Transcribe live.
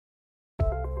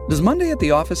Does Monday at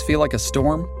the office feel like a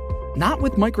storm? Not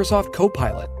with Microsoft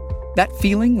Copilot. That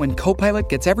feeling when Copilot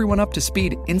gets everyone up to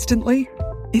speed instantly?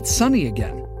 It's sunny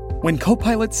again. When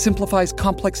Copilot simplifies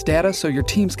complex data so your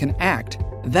teams can act,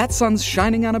 that sun's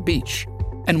shining on a beach.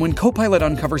 And when Copilot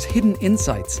uncovers hidden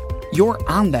insights, you're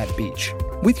on that beach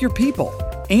with your people,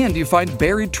 and you find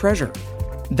buried treasure.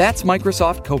 That's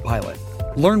Microsoft Copilot.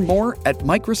 Learn more at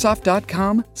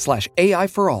Microsoft.com/AI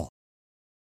for all.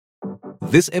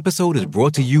 This episode is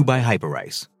brought to you by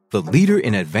Hyperice, the leader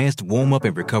in advanced warm-up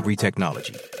and recovery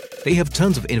technology. They have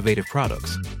tons of innovative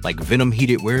products, like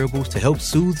Venom-heated wearables to help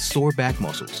soothe sore back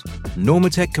muscles,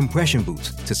 Normatec compression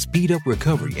boots to speed up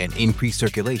recovery and increase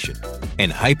circulation,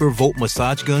 and Hypervolt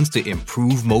massage guns to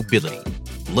improve mobility.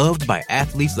 Loved by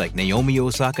athletes like Naomi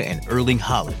Osaka and Erling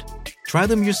Haaland. Try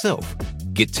them yourself.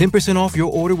 Get 10% off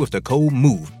your order with the code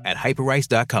MOVE at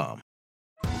Hyperice.com.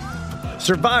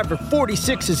 Survivor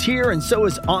 46 is here, and so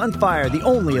is On Fire, the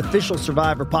only official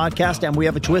Survivor podcast, and we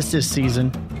have a twist this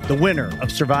season. The winner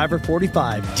of Survivor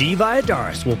 45, Dee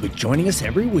Valladares, will be joining us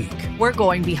every week. We're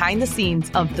going behind the scenes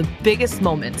of the biggest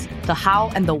moments, the how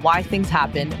and the why things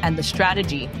happen, and the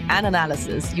strategy and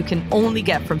analysis you can only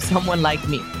get from someone like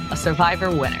me, a Survivor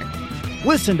winner.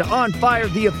 Listen to On Fire,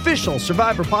 the official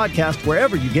Survivor podcast,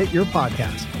 wherever you get your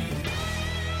podcast.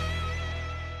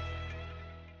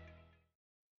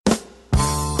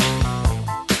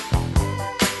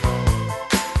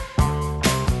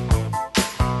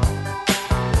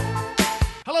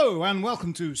 Hello and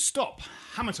welcome to Stop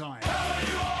Hammer Time.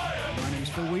 My name is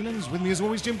Phil Whelans. With me as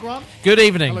always, Jim Grant. Good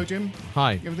evening. Hello, Jim.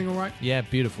 Hi. Everything all right? Yeah,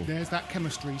 beautiful. There's that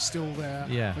chemistry still there.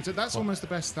 Yeah. But that's almost the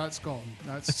best that's gone.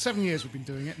 That's 7 years we've been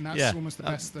doing it, and that's Yeah. almost the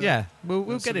best. Yeah,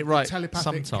 we'll get it right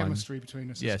telepathic sometime. chemistry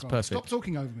between us. Yeah, has it's gone. perfect. Stop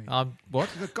talking over me. What?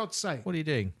 For God's sake. What are you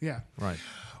doing? Yeah. Right.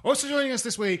 Also joining us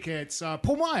this week, it's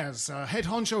Paul Myers, head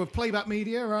honcho of Playback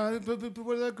Media,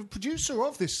 producer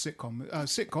of this sitcom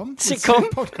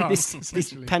podcast,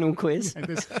 this panel quiz,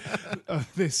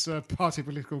 this party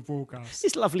political broadcast,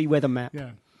 this lovely weather map.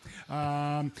 Yeah.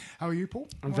 How are you, Paul?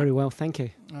 I'm very well, thank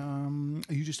you. Are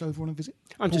you just over on a visit?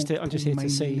 I'm just here to see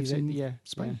lives that. in Yeah,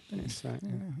 Spain.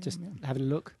 Just having a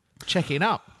look. Checking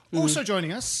up. Also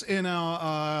joining us in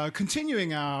our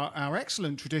continuing our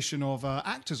excellent tradition of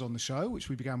actors on the show, which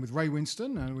we began with Ray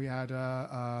Winston, and we had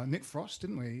Nick Frost,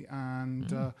 didn't we? And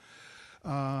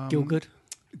Gielgud.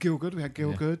 We had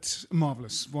Gielgud.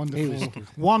 Marvellous, wonderful.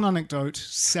 One anecdote,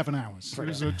 7 hours. It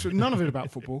was none of it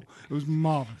about football. It was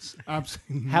marvellous,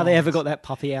 absolutely. How they ever got that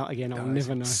puppy out again, I'll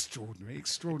never know. Extraordinary.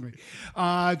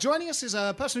 Joining us is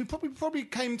a person who probably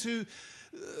came to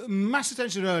mass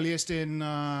attention earliest in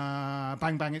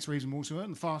Bang Bang It's Reasonable to Earn,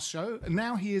 the Fast Show, and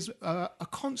now he is a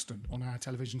constant on our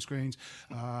television screens.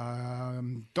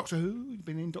 Doctor Who,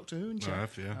 been in Doctor Who, and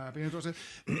been in Doctor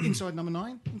Who. Inside Number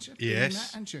 9,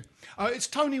 yes, and you. It's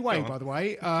Tony Way, by the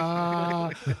way,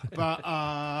 but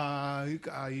I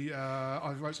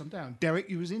wrote some down. Derek,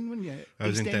 you was in, weren't you? I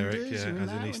was in Derek, yeah, I was in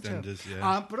EastEnders,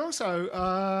 yeah. But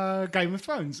also Game of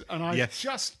Thrones, and I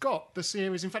just got the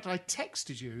series. In fact, I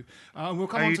texted you. We'll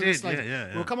come on to this later.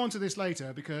 Yeah. We'll come on to this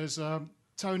later because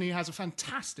Tony has a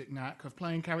fantastic knack of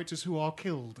playing characters who are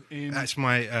killed. That's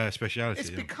my speciality. It's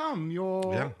become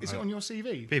your. Is it on your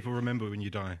CV? People remember when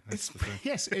you die.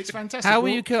 Yes, it's fantastic. How were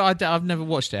you killed? I've never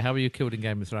watched it. How were you killed in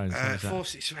Game of Thrones?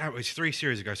 It's 3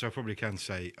 series ago, so I probably can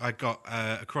say I got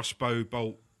a crossbow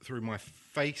bolt through my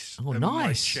face and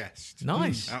my chest.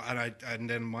 Nice. And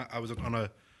then I was on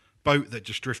a boat that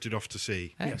just drifted off to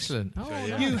sea. Excellent. Yes.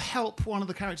 Nice. You help one of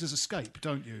the characters escape,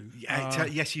 don't you?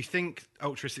 Yes, you think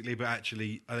altruistically, but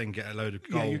actually I then get a load of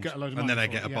gold. Yeah, you get a load of money. And then I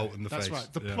get a bolt in the face.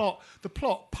 That's right. The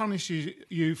plot punishes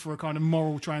you for a kind of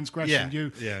moral transgression.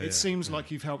 It seems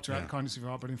like you've helped her out of the kindness of your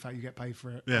heart, but in fact you get paid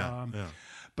for it.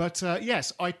 But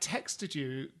yes, I texted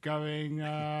you going,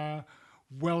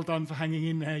 well done for hanging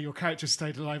in there. Your character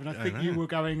stayed alive. And I think you were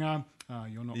going...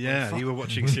 you're not. Yeah, you were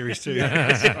watching series 2.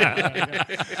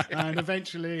 And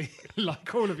eventually,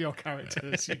 like all of your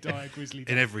characters, you die a grisly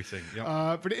death. In everything.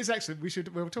 Yep. But it is excellent.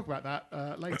 We'll talk about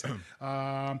that later.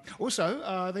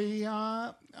 Also,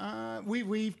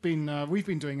 we've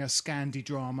been doing a Scandi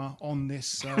drama on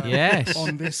this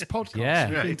on this podcast. Yeah.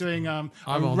 We've been doing a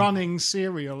running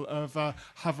serial of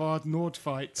Havard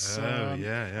Nordfight's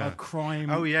crime.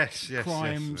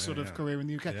 Crime sort of career in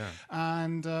the UK,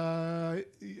 and a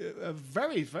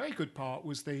very, very good part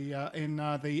was the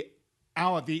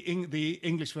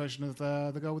English version of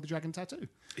the Girl with the Dragon Tattoo.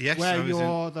 Yes, where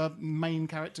you're the main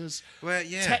character's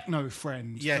techno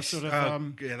friend. Yes, the sort of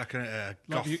like a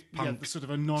goth punk, the sort of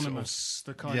anonymous,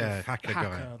 the kind of hacker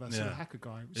guy. That sort of hacker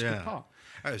guy. It was a good part.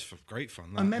 That was great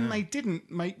fun. And then they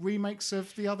didn't make remakes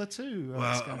of the other two.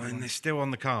 Well, I mean, they're still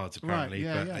on the cards apparently.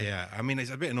 Right, but I mean,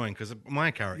 it's a bit annoying because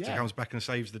my character comes back and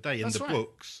saves the day in the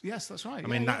books. Yes, that's right. I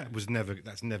mean, that's never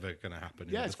going to happen.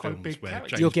 Yeah, in it's the quite a films big where character.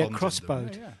 James You'll get Bond's in them.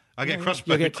 crossbowed. I get crossbowed.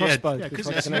 You'll get crossbowed. Yeah, because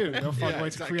it's new. They'll find a way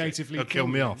to creatively They'll kill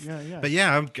me off. Yeah. But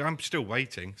I'm still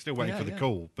waiting for the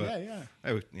call. But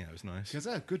it was nice. Because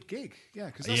that's a good gig. Yeah,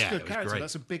 because that's a good character. Great.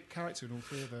 That's a big character in all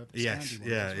three of the Yes,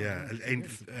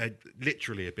 Scandi ones.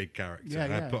 Literally a big character.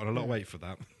 Yeah, I put on a lot of weight for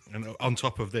that. And on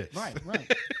top of this. Right.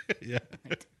 Yeah.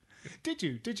 Did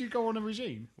you go on a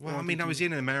regime? Well, I mean, I was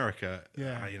in America.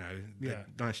 Yeah.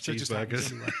 Nice So it just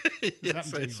cheeseburgers. happens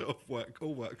So it sort of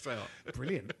all works out.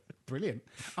 Brilliant.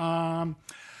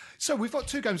 So we've got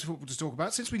two games of football to talk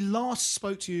about. Since we last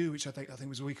spoke to you, which I think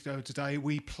was a week ago today,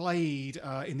 we played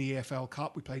in the EFL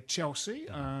Cup. We played Chelsea,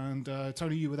 and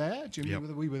Tony, you were there. Jim, we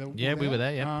were there. We were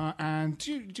there. Yeah. And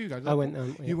did you go? I went.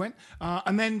 You went,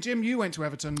 and then Jim, you went to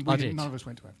Everton. I did. None of us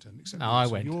went to Everton except No, I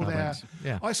went. You're I there. went.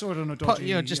 Yeah. I saw it on a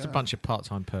dodgy. Just a bunch of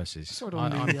part-time purses.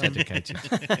 I'm dedicated.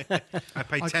 I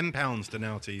paid £10 to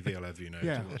Now TV. I'll have you know.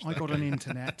 Yeah, I got an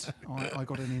internet. I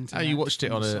got an internet. Oh, you watched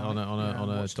it on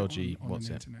a watched it dodgy on what's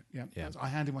an it? internet. Yeah. I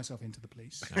handed myself into the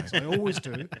police. So I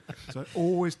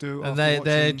always do. And after they're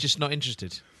watching- just not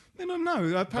interested.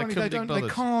 No. Apparently they couldn't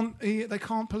don't. be They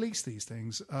can't police these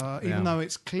things. Even though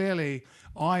it's clearly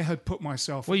I had put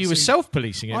myself. Well, at you the were scene-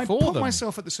 self-policing it I'd for put them.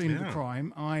 myself at the scene of the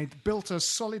crime. I'd built a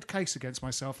solid case against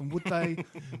myself, and would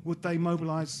they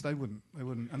mobilise? They wouldn't.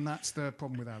 And that's the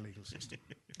problem with our legal system.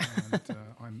 And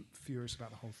I'm furious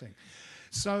about the whole thing.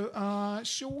 So,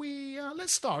 shall we?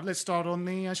 Let's start. Let's start on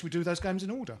the. Should we do those games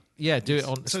in order? Yeah, do it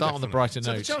on. Start on the brighter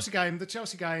So note. the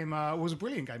Chelsea game was a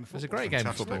brilliant game of football. It was a great game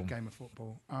of football. Great game of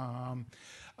football.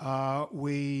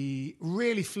 We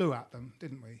really flew at them,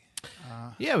 didn't we?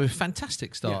 Yeah, it was a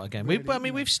fantastic start again. really,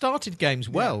 We've started games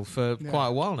well for quite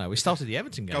a while now. We started the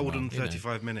Everton game. Golden well,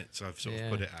 35 minutes, I've sort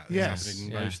of put it at. Yes. It's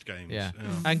happening in most games. Yeah.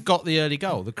 And got the early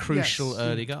goal, the crucial Yes.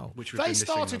 early goal. Which They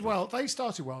started well. They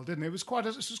started well, didn't it? It was quite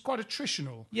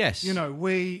attritional. Yes.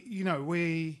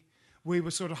 We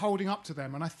were sort of holding up to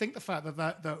them, and I think the fact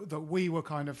that we were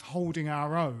kind of holding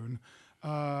our own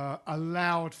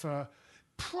allowed for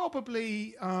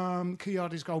probably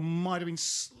Kiyadi's goal might have been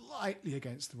slightly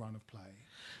against the run of play.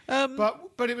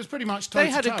 But it was pretty much toe They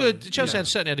to had toe. a good. Chelsea had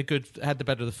the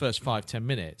better of the first 5-10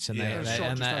 minutes, and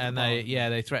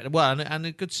they threatened well,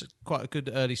 and quite a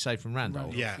good early save from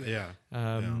Randolph.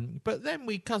 But then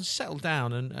we kind of settled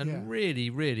down and really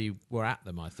were at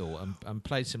them, I thought, and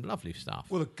played some lovely stuff.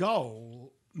 Well, the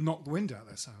goal knocked the wind out of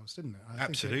their sails, didn't it? I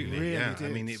Absolutely, think it really yeah. did,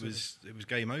 I mean, it was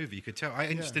game over. You could tell. I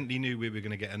instantly knew we were going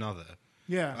to get another.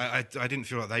 Yeah. I didn't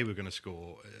feel like they were going to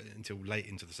score until late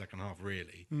into the second half,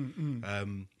 really.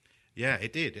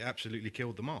 It did. It absolutely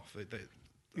killed them off.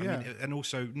 I mean, and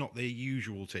also not their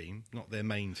usual team, not their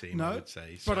main team, I would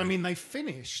say. But I mean, they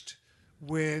finished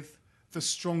with the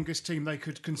strongest team they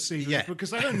could conceive of,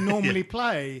 because they don't normally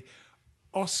play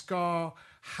Oscar,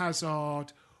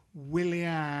 Hazard,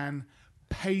 Willian,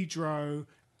 Pedro,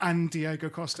 and Diego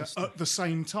Costa at the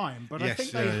same time. But I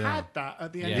think they had that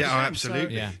at the end of the game.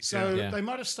 Absolutely. So they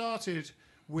might have started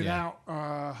without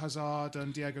Hazard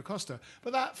and Diego Costa.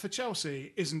 But that, for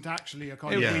Chelsea, isn't actually a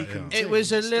kind of weakened team. It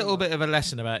was a little bit of a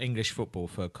lesson about English football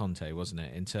for Conte, wasn't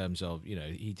it? In terms of,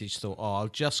 he just thought,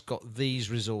 I've just got these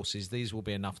resources. These will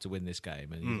be enough to win this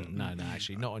game. And he thought, no,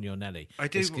 actually, not on your Nelly.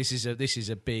 This is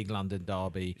a big London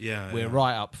derby. We're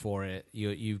right up for it.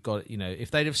 You've got,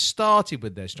 if they'd have started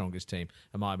with their strongest team,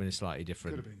 it might have been a slightly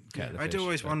different kettle of I do fish,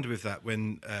 always wonder with that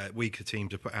when weaker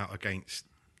teams are put out against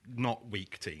not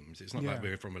weak teams. It's not like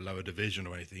we're from a lower division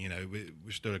or anything.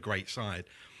 We're still a great side.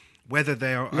 Whether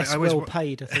they are well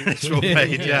paid, I think. Less well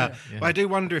paid, yeah. But I do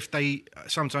wonder if they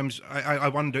sometimes. I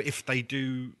wonder if they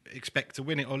do expect to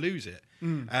win it or lose it.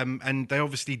 And they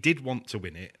obviously did want to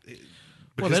win it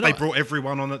because they brought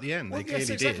everyone on at the end. They clearly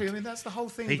exactly. did. I mean, that's the whole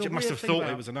thing. He must have thought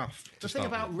it was enough. The thing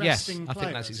about with. resting I players,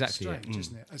 think that's exactly it's strange,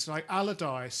 isn't it? It's like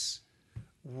Allardyce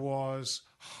was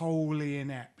wholly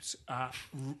inept at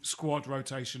squad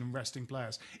rotation and resting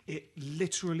players. It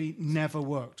literally never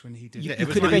worked when he did it. You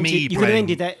could have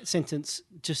ended that sentence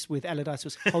just with Allardyce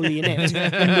was wholly inept.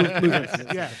 and move on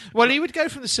from it. Well, he would go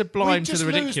from the sublime to the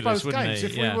ridiculous, wouldn't games. he?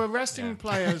 If we were resting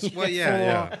players for a I'll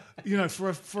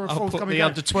forthcoming put the game,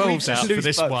 under 12s out for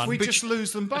this one. We just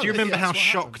lose them both. Do you remember how That's what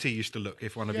shocked happened. he used to look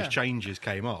if one of his changes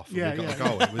came off and Yeah, we got a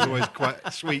goal? It was always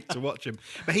quite sweet to watch him.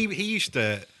 But he used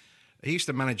to... He used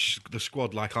to manage the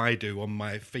squad like I do on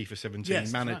my FIFA 17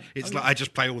 Yes, right. It's like I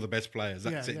just play all the best players.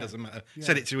 That's it. Doesn't matter.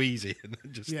 Said it too easy.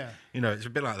 Just it's a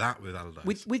bit like that with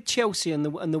Allardyce. With Chelsea and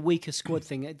the weaker squad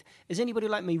thing, is anybody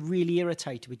like me really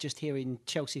irritated with just hearing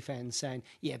Chelsea fans saying,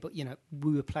 "Yeah, but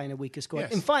we were playing a weaker squad."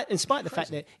 Yes. In spite of the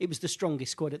fact that it was the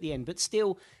strongest squad at the end, but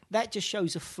still, that just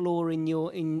shows a flaw in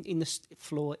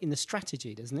the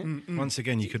strategy, doesn't it? Once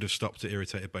again, you could have stopped it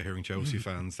irritated by hearing Chelsea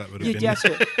fans. That would have been.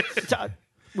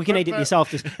 We can edit this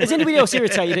after. Is anybody else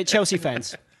irritated at Chelsea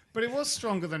fans? But it was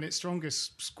stronger than its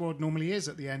strongest squad normally is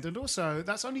at the end, and also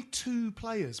that's only 2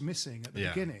 players missing at the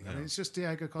beginning. I mean, it's just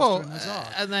Diego Costa and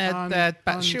Hazard. And they had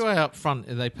Batshuayi up front,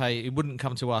 and it wouldn't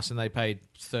come to us, and they paid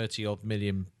 £30-odd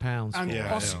million. And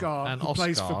Oscar, who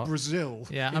plays for Brazil.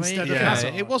 Yeah, instead of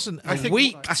Hazard. It wasn't a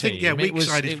weak team. I think weak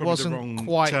side is probably the wrong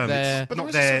quite term. there. But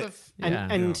not there there.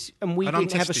 And we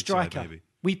didn't have a striker. Side, maybe.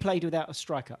 We played without a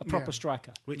striker, a proper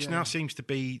striker. Which now seems to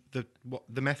be the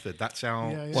method. That's our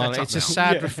Well, it's a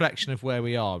sad reflection of where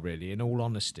we are, really, in all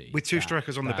honesty. With 2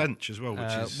 strikers on the bench as well,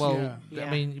 which is... I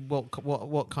mean,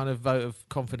 what kind of vote of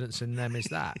confidence in them is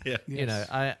that? I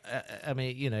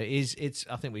mean,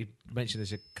 I think we mentioned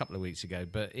this a couple of weeks ago,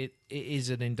 but it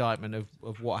is an indictment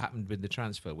of what happened with the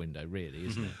transfer window, really,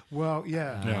 isn't it? Well,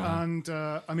 and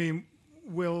I mean...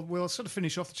 We'll sort of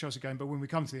finish off the Chelsea game, but when we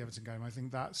come to the Everton game, I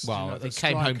think that's it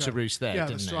came home to roost there. Yeah,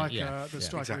 didn't the striker, it? the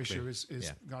striker issue is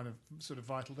kind of sort of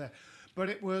vital there. But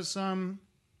it was it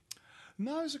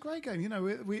was a great game.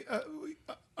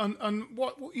 And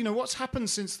what's happened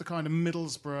since the kind of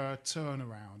Middlesbrough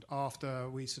turnaround after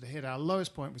we sort of hit our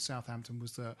lowest point with Southampton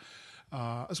was that.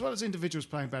 As well as individuals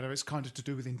playing better, it's kind of to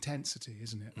do with intensity,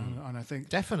 isn't it? And I think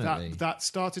definitely that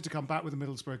started to come back with the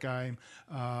Middlesbrough game.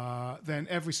 Then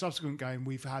every subsequent game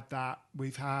we've been at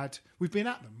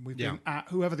them. We've been at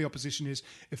whoever the opposition is.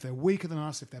 If they're weaker than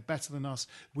us, if they're better than us,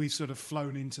 we've sort of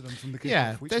flown into them from the kickoff.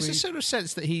 Yeah, there's a sort of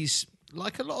sense that he's,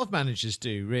 like a lot of managers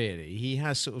do, really, he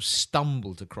has sort of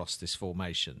stumbled across this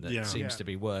formation that seems to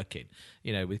be working.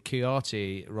 With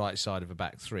Chiati right side of a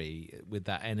back 3, with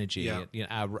that energy,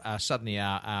 suddenly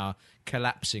our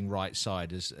collapsing right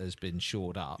side has been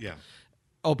shored up. Yeah.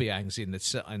 Obiang's in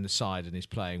the side and is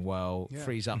playing well.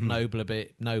 Frees up Noble a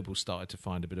bit. Noble started to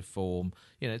find a bit of form.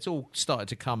 It's all started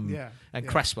to come. And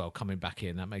Cresswell coming back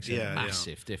in, that makes a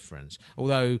massive difference.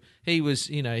 Although he was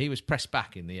pressed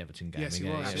back in the Everton game. Yes, he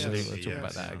was. We'll talk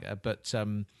about that. But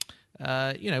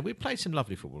we played some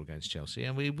lovely football against Chelsea,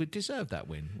 and we deserved that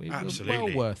win. Absolutely,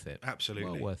 well worth it.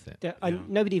 Absolutely, well worth it.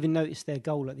 Nobody even noticed their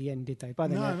goal at the end, did they? By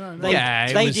the no.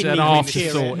 It was an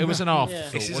afterthought. It was an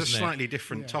afterthought. This is a slightly different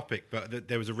different topic, but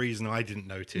there was a reason I didn't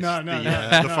notice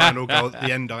the final goal at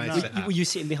the end. Were you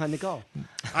sitting behind the goal?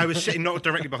 I was sitting not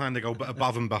directly behind the goal, but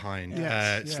above and behind,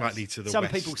 slightly to the Some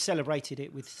west. Some people celebrated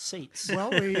it with seats.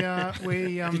 Well, we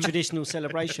the traditional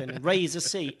celebration, raise a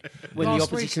seat when the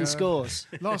opposition scores.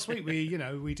 Last week we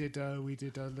did a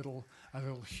little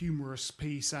humorous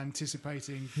piece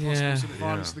anticipating possible sort of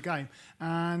violence of the game,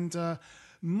 and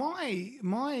my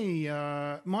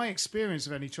experience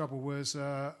of any trouble was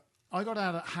I got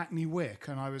out at Hackney Wick,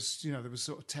 and I was there was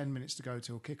sort of 10 minutes to go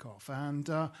till kickoff, and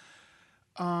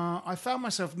I found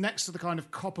myself next to the kind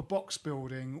of copper box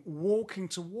building, walking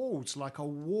towards like a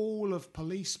wall of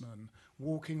policemen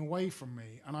walking away from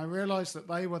me, and I realised that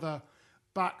they were the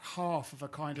back half of a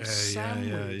kind of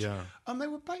sandwich, and they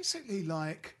were basically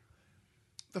like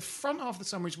the front half of the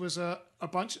sandwich was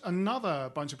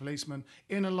another bunch of policemen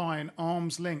in a line,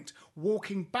 arms linked,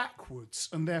 walking backwards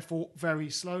and therefore very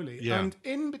slowly. And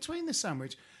in between the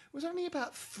sandwich was only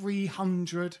about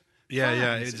 300.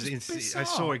 I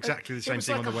saw exactly the same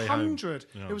thing on the way home.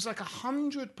 It was like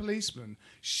 100 policemen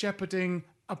shepherding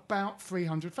about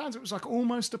 300 fans. It was like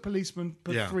almost a policeman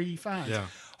per 3 fans.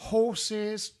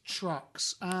 Horses,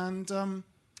 trucks, and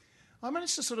I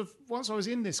managed to sort of, once I was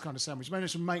in this kind of sandwich,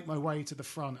 managed to make my way to the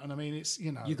front. And I mean, it's,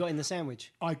 You got in the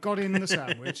sandwich? I got in the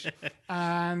sandwich,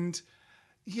 and,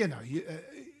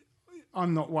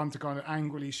 I'm not one to kind of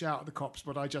angrily shout at the cops,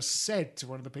 but I just said to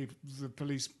one of the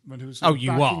policemen who was backing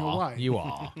away. You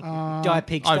are. Die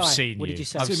pigs die. I've seen what you. Did you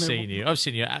say? I've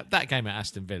seen you. At that game at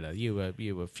Aston Villa, you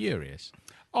were furious.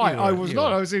 I was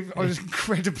not. I was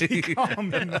incredibly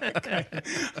calm in that game.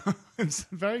 In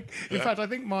fact, I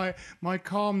think my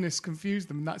calmness confused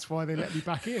them, and that's why they let me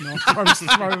back in after I was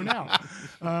thrown out.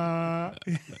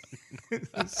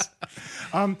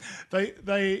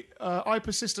 I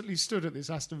persistently stood at this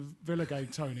Aston Villa game,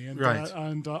 Tony,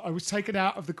 and I was taken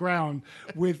out of the ground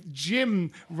with Jim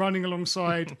running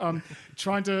alongside,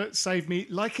 trying to save me,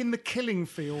 like in the Killing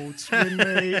Fields when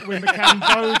the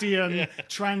Cambodian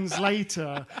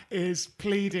translator is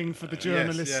pleading for the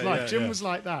journalist's life. Jim was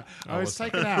like that. I was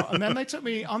taken out, and then they took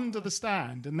me under the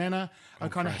stand, and then a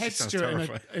kind of head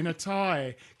steward in a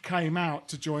tie came out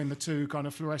to join the two kind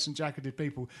of fluorescent jacketed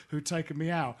people who'd taken me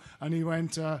out, and he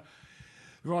went,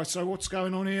 right, so what's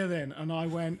going on here then? And I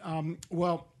went,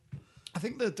 well, I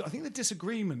think the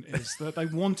disagreement is that they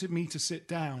wanted me to sit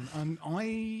down, and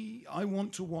I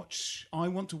want to watch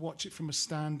it from a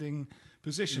standing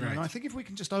position. Right. And I think if we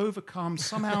can just overcome,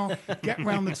 somehow get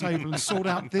round the table and sort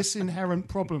out this inherent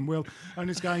problem, and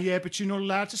it's going, yeah, but you're not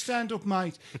allowed to stand up,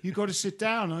 mate. You've got to sit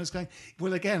down. And I was going,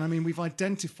 well, again, I mean, we've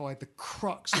identified the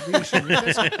crux of the issue.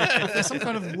 If there's some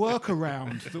kind of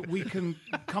workaround that we can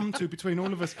come to between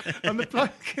all of us. And the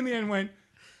bloke in the end went,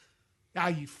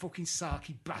 you fucking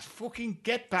sarky bastard, fucking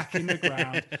get back in the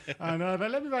ground. And they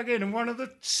let me back in, and one of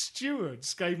the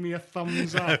stewards gave me a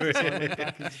thumbs up. So I went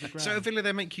back into the ground. So at Villa,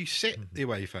 they make you sit, the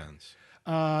away fans?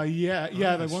 Yeah,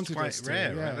 they wanted quite us to.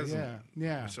 Rare, yeah, right?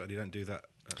 Yeah. I certainly don't do that.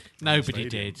 Nobody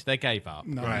did. They gave up.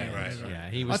 No, Right. Yeah,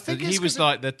 he was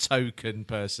like the token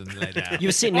person let out. You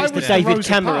were sitting next to David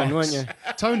Cameron, Parks. weren't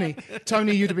you?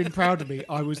 Tony, you'd have been proud of me.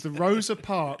 I was the Rosa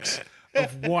Parks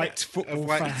of white football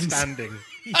fans. Standing.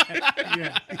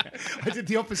 yeah. I did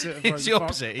the opposite of It's the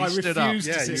opposite. He I stood up.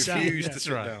 refused to You sit down. refused to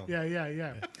sit down.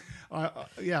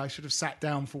 Yeah. I should have sat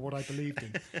down for what I believed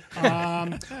in.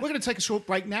 We're going to take a short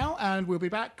break now, and we'll be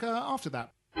back after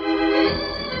that.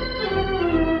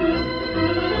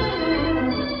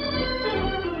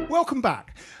 Welcome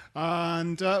back.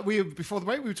 And before the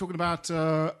break, we were talking about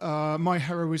my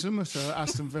heroism at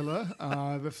Aston Villa.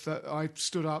 That I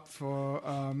stood up for,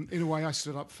 in a way, I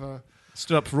stood up for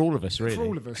all of us, really. For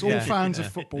all of us. All fans of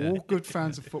football, all good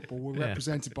fans of football were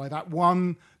represented by that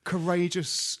one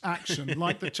courageous action,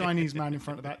 like the Chinese man in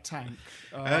front of that tank.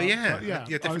 Yeah,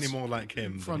 definitely more like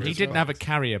him. He didn't have a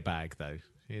carrier bag, though.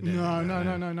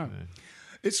 No.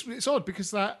 It's odd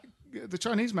because the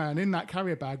Chinese man in that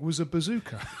carrier bag was a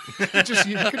bazooka. He could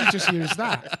have just used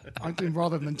that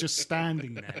rather than just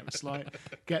standing there. It's like,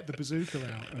 get the bazooka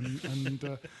out and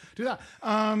do that.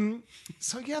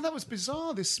 That was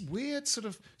bizarre. This weird sort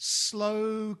of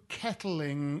slow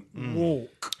kettling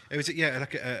walk. It was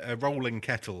like a rolling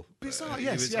kettle. Bizarre,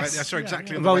 yes. I saw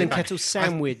exactly on A the way rolling back. kettle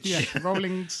sandwich.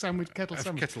 Rolling sandwich, kettle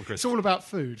sandwich. Kettle crisp. It's all about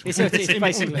food. It's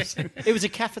basically. It was a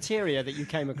cafeteria that you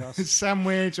came across.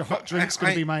 Sandwich, a hot drink's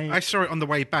going to be made. I saw it on the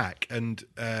way back, and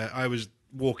I was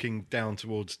walking down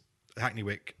towards Hackney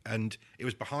Wick, and it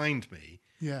was behind me.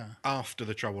 Yeah. After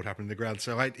the trouble happened in the ground,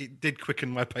 so it did quicken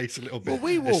my pace a little bit. Well,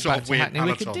 we walked back to Hackney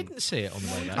Wick and didn't see it on the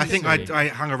way back. I think I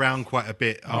hung around quite a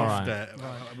bit after.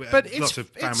 But lots of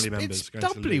family members. It's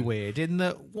doubly weird in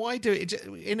that why do it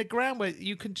in a ground where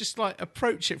you can just like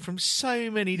approach it from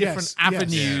so many different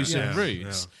avenues and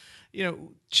routes. You know,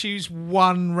 choose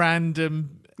one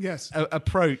random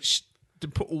approach to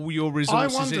put all your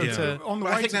resources into.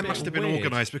 I think that must have been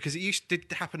organised because it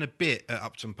did happen a bit at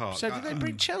Upton Park. So did they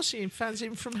bring Chelsea fans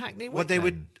in from Hackney Wick? Well, they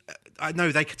would.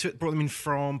 No, they brought them in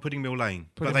from Pudding Mill Lane,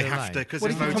 but they have to because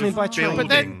there's loads of building. But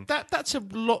then that's a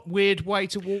weird way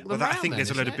to walk them around. I think there's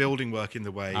a load of building work in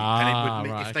the way, and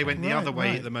if they went the other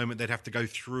way at the moment, they'd have to go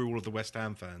through all of the West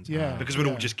Ham fans, because we'd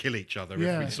all just kill each other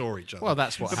if we saw each other. Well,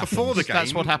 that's what happens. Before the game,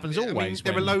 that's what happens always.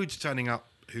 There were loads turning up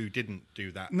who didn't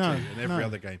do that in every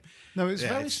other game. No, it's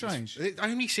very strange.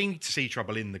 I only seem to see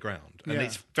trouble in the ground, and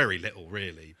it's very little,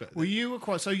 really. But you were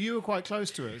quite close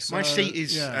to us. My seat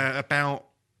is about.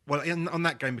 Well, on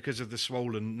that game, because of the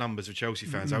swollen numbers of Chelsea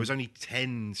fans, I was only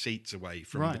 10 seats away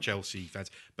from the Chelsea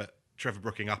fans, but Trevor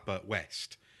Brooking up at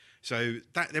West. So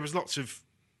there was lots of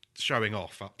showing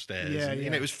off upstairs. And,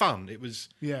 it was fun. It was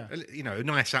a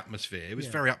nice atmosphere. It was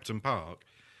very Upton Park.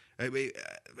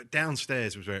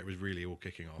 Downstairs was where it was really all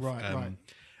kicking off. Right.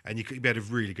 And you had a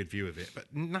really good view of it, but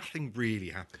nothing really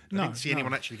happened. I didn't see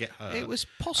anyone actually get hurt. It was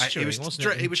posturing, wasn't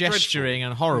it? It was gesturing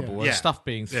dreadful. And horrible, and stuff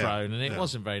being thrown, and it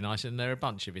wasn't very nice. And they're a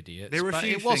bunch of idiots. There were a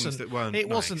few things that weren't. It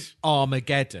wasn't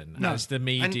Armageddon as the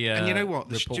media. And you know what?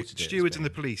 The reported stewards and the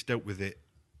police dealt with it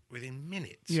within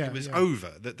minutes. It was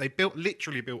over. That they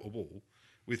literally built a wall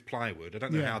with plywood. I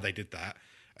don't know how they did that.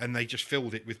 And they just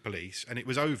filled it with police, and it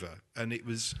was over. And it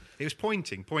was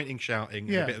pointing, shouting,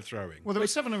 and a bit of throwing. Well, there were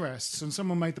 7 arrests, and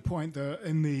someone made the point that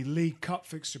in the League Cup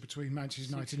fixture between Manchester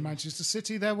United and Manchester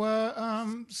City, there were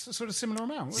sort of similar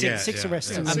amounts. Six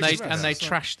arrests. And they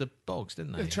trashed the bogs,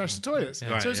 didn't they? They trashed the toilets.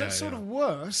 Right, so it's sort of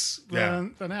worse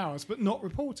than ours, but not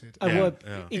reported.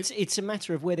 It's a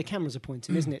matter of where the cameras are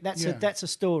pointing, isn't it? That's a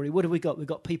story. What have we got? We've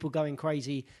got people going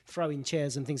crazy, throwing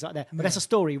chairs and things like that. But that's a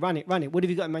story. Run it. What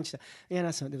have you got in Manchester?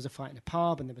 there was a fight in a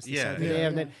pub, and there was this over there,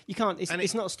 and then you can't.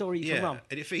 It's not a story you can run.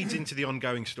 And it feeds into the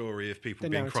ongoing story of people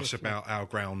being cross about our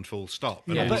ground, full stop.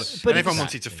 And, but everyone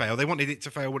wanted to fail. They wanted it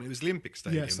to fail when it was the Olympic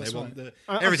Stadium. Yes, they want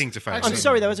right. everything to fail. I'm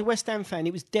sorry, though, as a West Ham fan,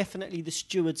 it was definitely the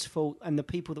stewards' fault and the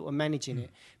people that were managing it,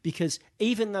 because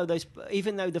even though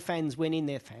the fans went in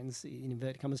there, in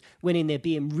inverted commas, went in there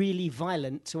being really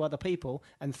violent to other people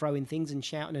and throwing things and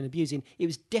shouting and abusing, it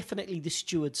was definitely the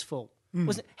stewards' fault.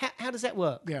 Wasn't it? How does that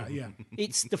work? Yeah.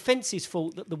 It's the fence's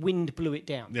fault that the wind blew it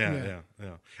down. Yeah.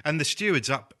 And the stewards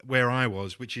up where I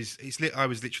was, I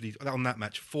was literally on that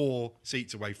match 4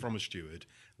 seats away from a steward,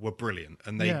 were brilliant,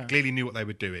 and they clearly knew what they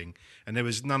were doing, and there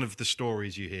was none of the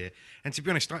stories you hear. And to be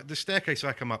honest, the staircase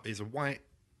I come up is a white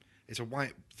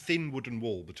thin wooden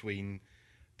wall between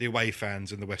the away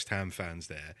fans and the West Ham fans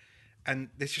there. And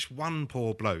there's just one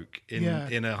poor bloke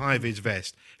in a high-vis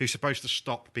vest who's supposed to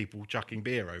stop people chucking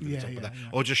beer over the top of that,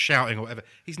 or just shouting or whatever.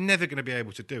 He's never going to be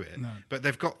able to do it. No. But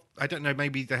they've got, I don't know,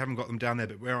 maybe they haven't got them down there,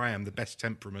 but where I am, the best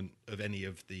temperament of any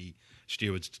of the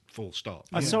stewards, full stop.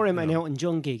 I saw him at an Elton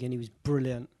John gig, and he was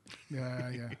brilliant.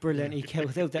 Yeah. Brilliant. He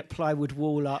held that plywood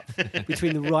wall up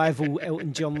between the rival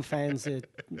Elton John fans,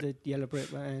 the yellow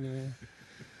brick. But anyway.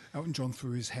 Elton John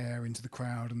threw his hair into the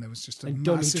crowd, and there was just a and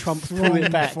Donald massive Trump threw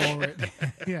it back for it.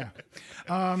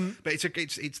 But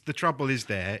it's the trouble is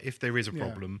there. If there is a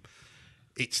problem,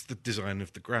 it's the design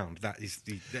of the ground. That is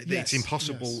it's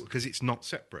impossible because it's not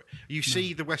separate. You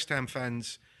see the West Ham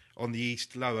fans on the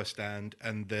east lower stand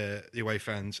and the away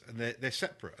fans, and they're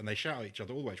separate, and they shout at each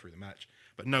other all the way through the match,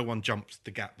 but no one jumps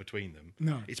the gap between them.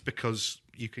 No, it's because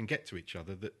you can get to each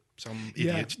other. That some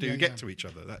idiots do get to each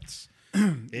other. That's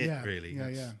really.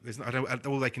 There's not,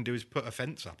 all they can do is put a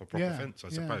fence up, a proper fence, I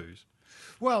suppose.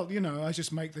 Well, I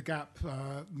just make the gap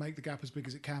as big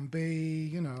as it can be.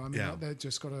 They've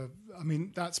just got to. I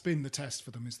mean, that's been the test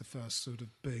for them. Is the first sort of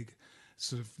big,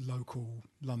 sort of local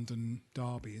London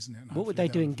derby, isn't it? And what would they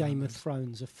do in Game of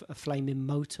Thrones? A flaming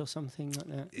moat or something like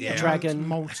that? Yeah. A dragon,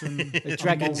 molten, a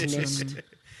dragon's nest.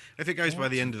 If it goes by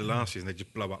the end of the last season, they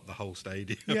just blow up the whole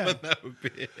stadium. Yeah. That would be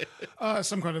it.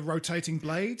 Some kind of rotating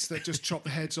blades that just chop the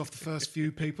heads off the first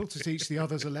few people to teach the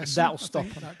others a lesson. That'll stop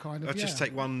them. That kind of. I'll just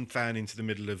take one fan into the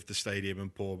middle of the stadium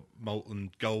and pour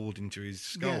molten gold into his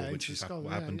skull, which is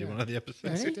what happened in one of the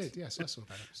episodes. Yes, it did. Yes, I saw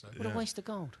that episode. What a waste of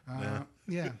gold.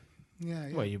 Yeah.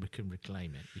 Well, you can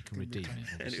reclaim it. You can redeem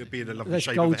it. And it would be in a lovely those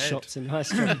shape gold of the head. shops in high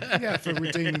street. For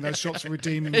redeeming those shops for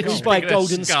redeeming Just gold. buy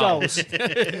golden skulls.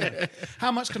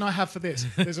 How much can I have for this?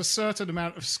 There's a certain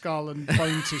amount of skull and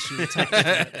bone tissue attached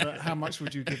to it, but how much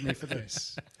would you give me for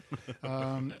this?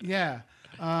 But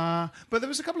there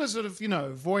was a couple of sort of,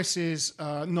 voices,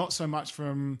 not so much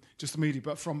from just the media,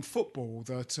 but from football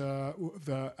that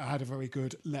had a very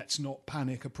good let's not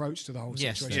panic approach to the whole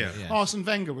situation. Arsene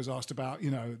Wenger was asked about,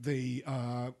 the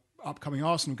upcoming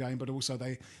Arsenal game, but also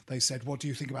they said, what do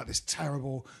you think about this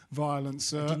terrible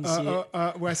violence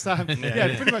West Ham?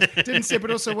 Pretty much didn't see it,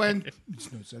 but also when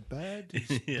it's not so bad.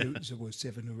 There were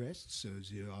 7 arrests, so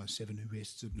there are 7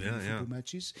 arrests of football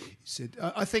matches. He said,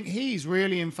 I think he's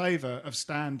really in favour of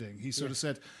standing. He sort of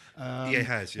said, what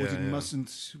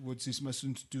this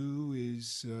mustn't do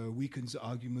is weakens the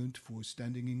argument for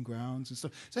standing in grounds and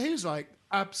stuff. So he was like,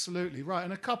 absolutely right.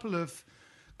 And a couple of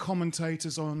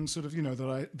commentators on sort of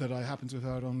that I happen to have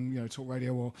heard on Talk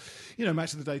Radio or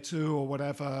Match of the Day 2 or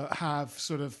whatever have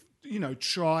sort of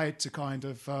tried to kind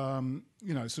of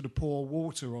sort of pour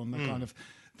water on the kind of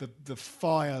the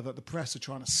fire that the press are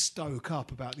trying to stoke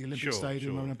up about the Olympic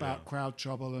Stadium and about crowd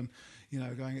trouble and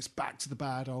going it's back to the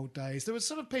bad old days. There was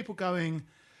sort of people going,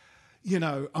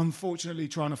 unfortunately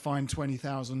trying to find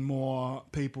 20,000 more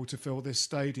people to fill this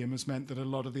stadium has meant that a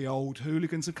lot of the old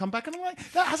hooligans have come back. And I'm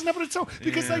like, that hasn't happened at all.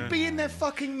 Because they'd be in their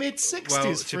fucking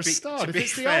mid-60s for a start. If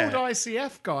it's the old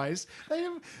ICF guys, they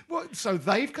have... What? So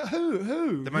they've...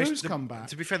 Who's come back?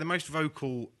 To be fair, the most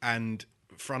vocal and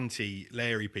fronty,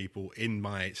 leery people in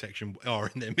my section are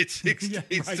in their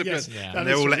mid-60s. And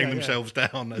they're all letting themselves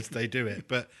down as they do it.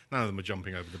 But none of them are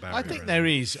jumping over the barrier. I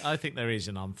think there is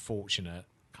an unfortunate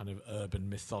kind of urban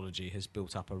mythology has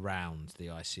built up around the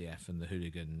ICF and the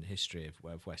hooligan history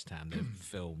of West Ham, the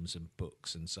films and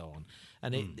books and so on.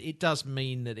 And it does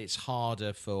mean that it's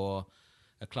harder for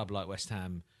a club like West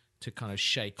Ham to kind of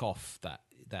shake off that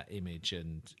image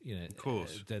and of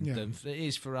course than it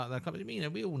is for other clubs.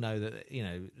 We all know that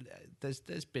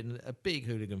there's been a big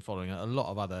hooligan following at a lot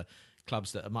of other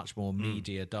clubs that are much more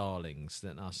media darlings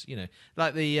than us.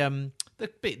 Like the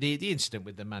incident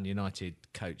with the Man United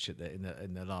coach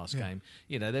in the last game.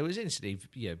 There was instantly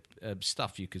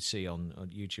stuff you could see on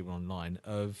YouTube online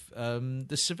of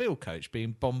the Seville coach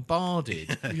being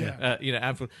bombarded.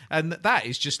 Anfield, and that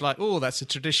is just like, oh, that's a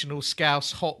traditional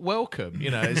Scouse hot welcome.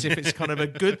 As if it's kind of a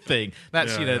good thing.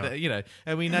 That's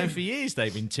and we know for years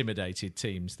they've intimidated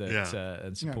teams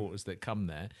and supporters that come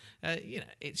there.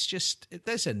 It's just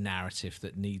there's a narrative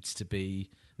that needs to be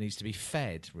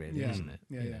fed, really, isn't it?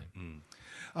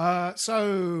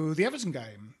 So the Everton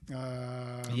game.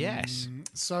 Yes.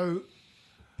 So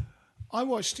I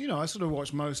watched. I sort of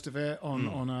watched most of it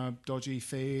on a dodgy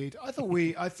feed. I thought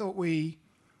we. I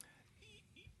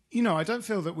don't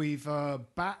feel that we've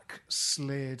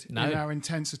backslid in our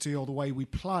intensity or the way we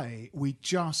play.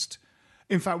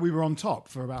 In fact, we were on top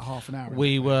for about half an hour.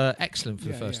 We were excellent for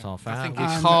the first half hour. We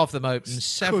carved them open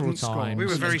several times. We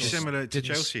were very similar to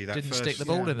Chelsea. Didn't stick the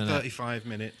ball in the net. 35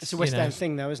 minutes. It's a West Ham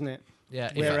thing, though, isn't it?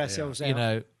 Yeah, wear ourselves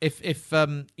out. If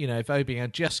Obiang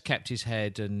had just kept his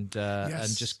head and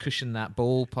just cushioned that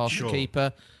ball past the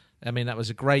keeper. I mean, that was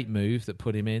a great move that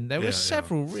put him in. There were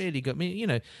several really good.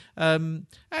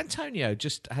 Antonio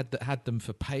just had them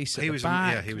for pace at the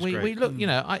back. Yeah, he was great. We looked,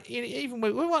 even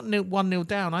we weren't 1-0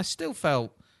 down. I still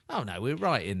felt, oh no, we're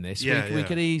right in this. We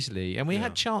could easily, and we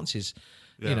had chances.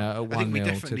 At 1-0 I think we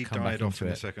definitely to come died back off into in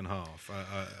it. the second half.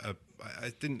 I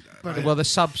didn't. Well, the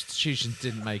substitutions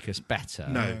didn't make us better.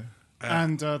 No,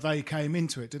 and they came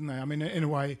into it, didn't they? I mean, in a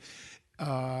way.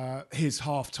 His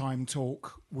half-time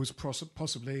talk was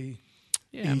possibly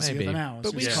easier than ours.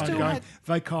 But we still had...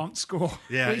 They can't score.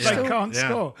 They can't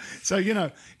score. So,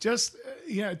 just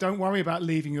don't worry about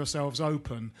leaving yourselves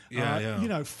open.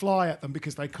 Fly at them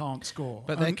because they can't score.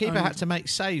 But their keeper had to make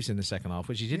saves in the second half,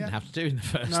 which he didn't have to do in the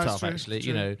first half, true, actually.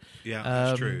 True.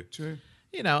 That's true. True.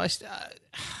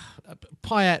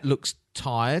 Payet looks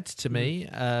tired to me.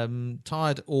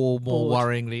 Tired or more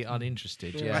worryingly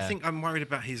uninterested. Yeah. I think I'm worried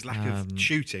about his lack of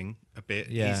shooting a bit.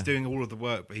 He's doing all of the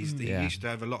work, but he used to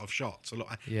have a lot of shots.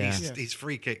 His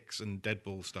free kicks and dead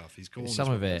ball stuff. He's corners.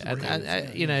 Some of it,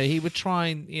 and he would try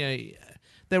and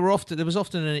there was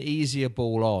often an easier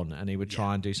ball on, and he would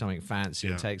try and do something fancy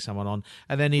and take someone on,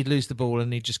 and then he'd lose the ball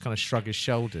and he'd just kind of shrug his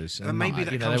shoulders. And maybe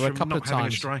that comes from not having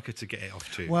a striker to get it off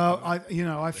to. Well,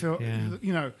 I feel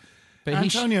but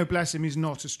Antonio, bless him, is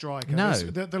not a striker. No,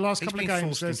 the last couple of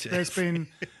games,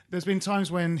 there's been times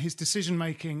when his decision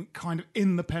making, kind of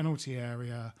in the penalty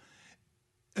area,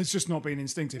 has just not been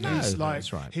instinctive. No,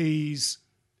 that's right. He's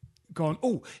gone,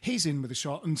 he's in with a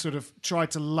shot, and sort of tried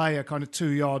to lay a kind of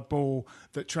 2-yard ball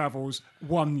that travels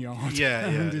 1 yard.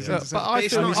 But I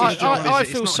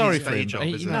feel sorry for him.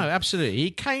 No, absolutely. He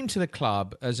came to the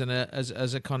club as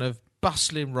a kind of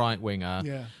bustling right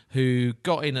winger who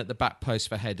got in at the back post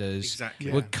for headers,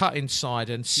 would cut inside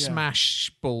and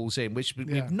smash balls in, which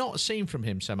we've not seen from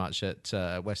him so much at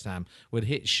West Ham. Would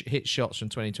hit shots from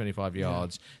 20-25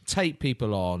 yards, take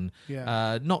people on,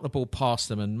 knock the ball past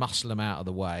them and muscle them out of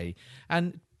the way.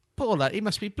 And poor lad, he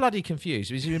must be bloody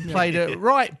confused. He's been played at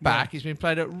right back. He's been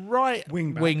played at right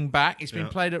wing back. He's been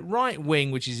played at right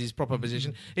wing, which is his proper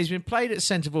position. He's been played at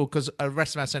centre forward because the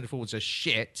rest of our centre forwards are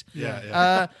shit.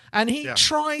 And he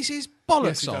tries his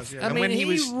bollocks off. I mean,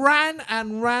 he ran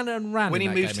and ran and ran. When he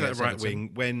moved to that right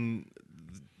wing, when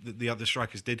the other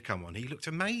strikers did come on, he looked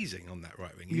amazing on that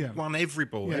right wing. He won every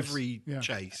ball, every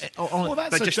chase. Well,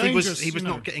 that's dangerous. He was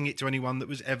not getting it to anyone that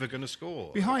was ever going to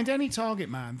score. Behind any target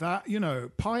man, that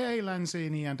Payet,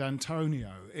 Lanzini, and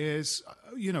Antonio is,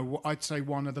 I'd say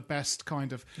one of the best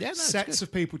kind of sets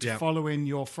of people to follow in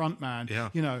your front man.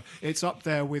 It's up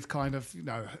there with kind of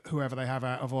whoever they have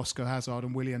out of Oscar Hazard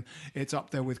and Willian. It's up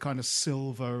there with kind of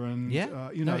Silva and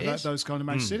those kind of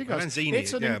Manchester City guys. Lanzini,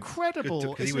 it's an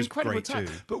incredible attack.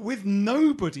 Too. But with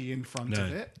nobody in front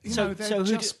of it,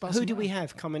 who do we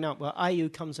have coming up? Well,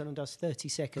 Ayew comes on and does 30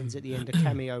 seconds at the end, a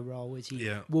cameo role. Is he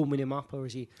warming him up, or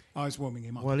is he? I was warming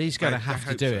him up. Well, he's going to have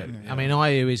to do it. I mean,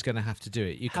 Ayew is going to have to do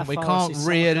it. We can't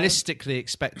realistically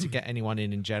expect to get anyone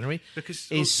in January.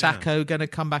 Is Sacco going to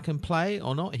come back and play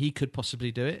or not? He could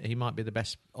possibly do it. He might be the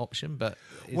best option, but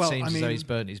it seems as though he's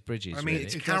burnt his bridges. I mean,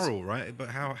 it's Carroll, right? But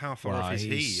how far off is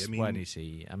he? When is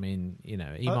he? I mean,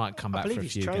 he might come back for a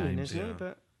few games.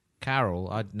 Carroll,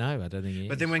 I don't think he is.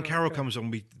 But then when Carroll comes on,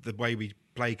 the way we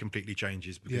play completely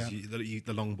changes because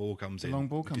the long ball comes in. The long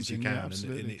ball comes in,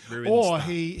 absolutely. And it ruins or that.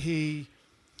 he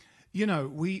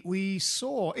we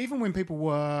saw, even when people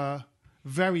were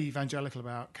very evangelical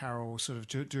about Carroll sort of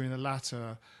during the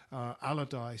latter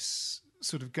Allardyce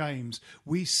sort of games,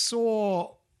 we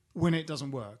saw when it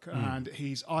doesn't work and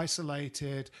he's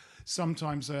isolated.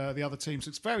 sometimes the other team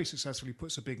very successfully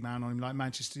puts a big man on him, like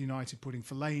Manchester United putting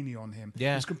Fellaini on him.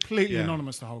 Yeah. He's completely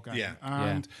anonymous the whole game. Yeah.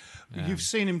 And you've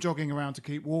seen him jogging around to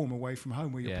keep warm away from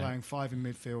home where you're playing 5 in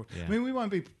midfield. Yeah. I mean, we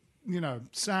won't be,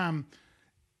 Sam,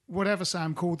 whatever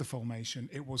Sam called the formation,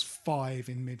 it was 5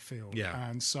 in midfield. Yeah.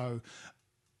 And so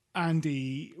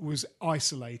Andy was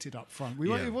isolated up front.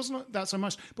 It wasn't that so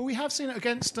much, but we have seen it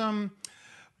against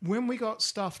when we got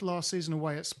stuffed last season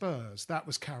away at Spurs. That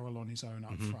was Carroll on his own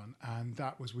up front, and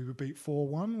we were beat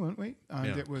 4-1, weren't we?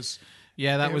 And it was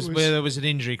that was where there was an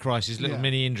injury crisis,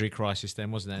 mini injury crisis.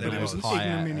 Then wasn't there? There was an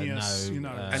ignominious,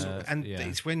 and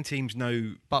it's when teams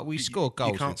know. But we scored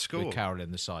goals. You can't score with Carroll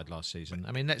in the side last season.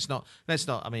 I mean, let's not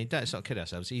kid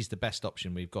ourselves. He's the best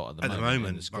option we've got at the moment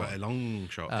in the squad. By a long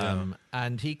shot.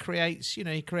 And he creates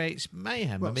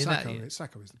mayhem. Well, I mean,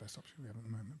 Sacco is the best option we have at the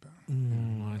moment. But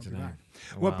I don't know.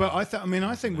 Well, but I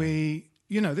think we,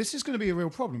 this is going to be a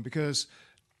real problem because,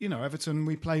 Everton,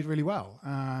 we played really well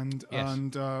and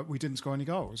we didn't score any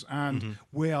goals. And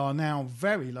we are now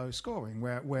very low scoring.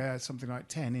 We're something like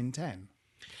 10 in 10.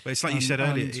 But it's like you said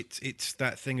earlier, it's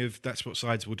that thing of that's what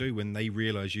sides will do when they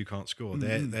realise you can't score.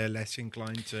 They're less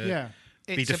inclined to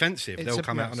be defensive. They'll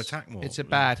come out and attack more. It's a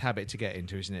bad habit to get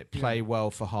into, isn't it? Play well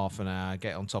for half an hour,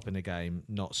 get on top in the game,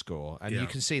 not score. And you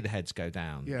can see the heads go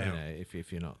down,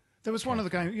 if you're not. There was one of the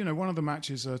game, one of the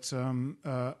matches at the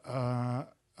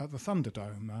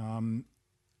Thunderdome.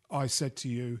 I said to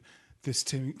you, this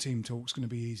team talk's going to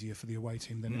be easier for the away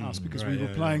team than us because we were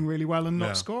playing really well and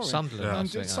not scoring.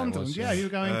 Sunderland, you were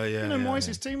going,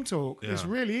 Moyes' team talk is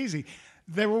really easy.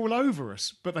 They're all over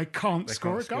us, but they can't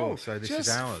score a goal. So this just is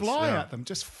ours.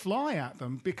 Just fly at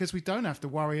them because we don't have to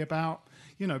worry about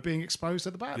being exposed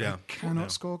at the back. They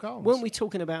cannot score goals. Weren't we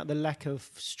talking about the lack of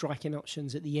striking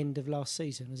options at the end of last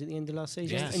season? Was it the end of last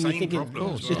season? Yeah, and same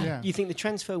problem as well. You think the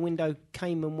transfer window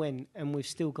came and went, and we've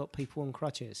still got people on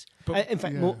crutches? In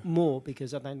fact, more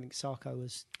because I don't think Sarko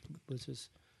was as.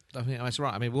 I think that's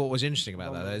right. I mean, what was interesting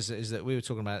about that is that we were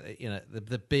talking about,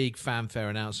 the big fanfare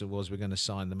announcement was we're going to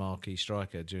sign the marquee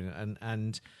striker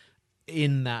and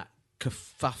in that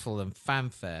kerfuffle and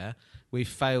fanfare, we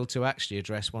failed to actually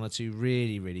address one or two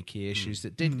really, really key issues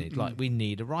that did need. Like we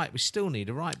still need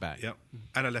a right back. Yep,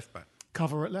 and a left back.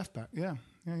 Cover at left back. Yeah.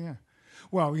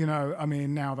 Well,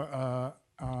 now that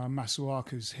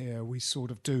Masuaku's here, we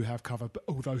sort of do have cover, but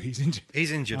although he's injured.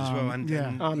 He's injured as well. And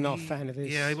I'm not a fan of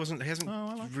his. Yeah, he hasn't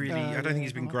really. I don't think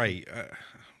he's been great.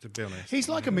 To be honest, he's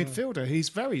like a midfielder. He's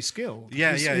very skilled.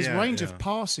 His range of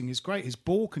passing is great. His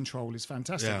ball control is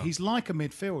fantastic. Yeah. He's like a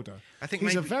midfielder. I think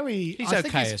he's He's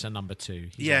okay as a number 2.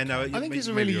 I think he's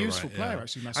a really useful player.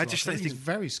 Actually, I just think he's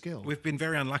very skilled. We've been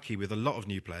very unlucky with a lot of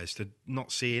new players to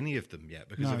not see any of them yet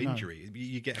because of injury.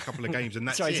 You get a couple of games and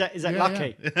that's it. Is that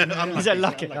lucky? Is that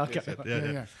lucky? Okay.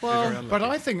 Yeah. Well, but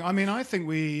I think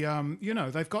we,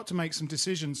 they've got to make some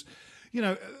decisions.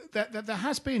 There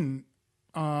has been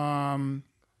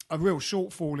a real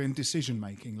shortfall in decision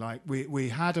making. Like we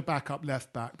had a backup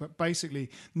left back, but basically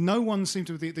no one seemed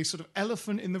to be the sort of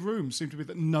elephant in the room seemed to be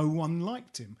that no one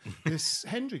liked him. This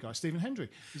Hendry guy, Stephen Hendry,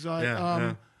 he's like,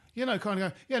 kind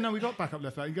of go, we got backup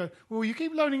left back. You go, well, you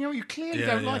keep loading him, you clearly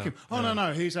don't like him. Oh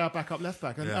no, he's our backup left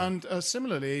back. And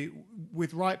similarly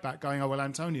with right back going,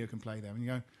 Antonio can play there, and you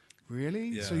go, really?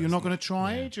 Yeah, so you're not going to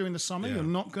try during the summer?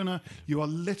 Yeah. You are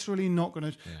literally not going to.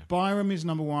 Yeah. Byram is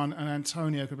number 1 and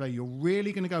Antonio could play. You're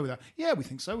really going to go with that? Yeah, we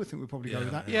think so. We think we'll probably go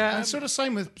with that. Yeah. And sort of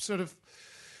same with sort of,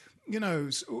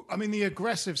 the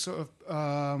aggressive sort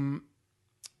of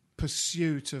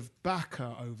pursuit of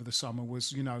Baka over the summer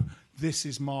was, this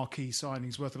is marquee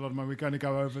signings worth a lot of money. We're going to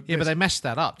go over. Yeah, but they messed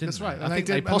that up, didn't they? That's right. I think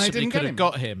they possibly could have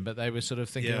got him, but they were sort of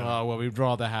thinking, we'd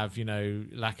rather have,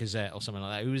 Lacazette or something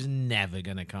like that, who was never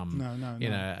going to come.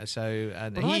 No. So,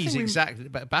 and he's exactly,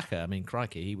 but Baka, I mean,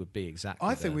 crikey, he would be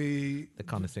exactly the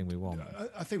kind of thing we want.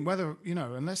 I think whether,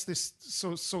 unless this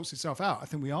sorts itself out, I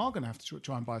think we are going to have to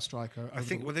try and buy a striker. I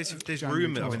think, there's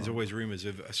rumours, there's always rumours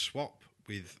of a swap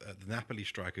with the Napoli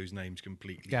striker whose name's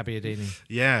completely Gabbiadini.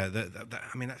 Yeah,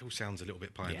 that all sounds a little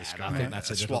bit pie in the sky. I think that's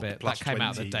a little bit. That came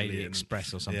out of the Daily million.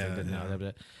 Express or something, didn't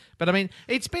it? But I mean,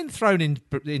 it's been thrown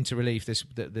into relief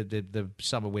the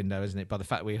summer window, isn't it? By the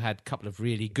fact we've had a couple of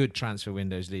really good transfer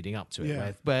windows leading up to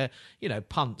it, where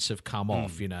punts have come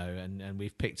off, and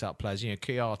we've picked up players.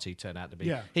 Chiarti turned out to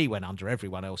be he went under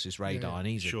everyone else's radar, and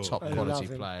he's a top quality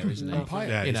player, isn't he?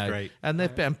 Payet, he's great. And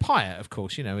Payet, of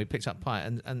course, we picked up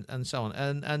Payet and so on,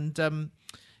 and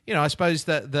I suppose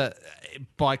that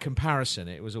by comparison,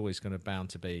 it was always going to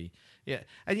bound to be. Yeah,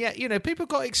 and yet people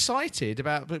got excited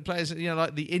about players.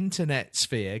 Like the internet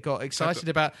sphere got excited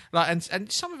about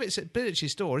and some of it's at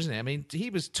Billich's door, isn't it? I mean,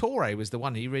 Toure was the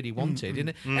one he really wanted,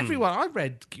 and everyone I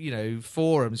read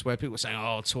forums where people were saying,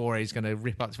 "Oh, Toure's going to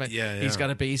rip up defence.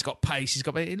 He's got pace.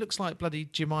 It looks like bloody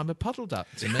Jemima Puddle Duck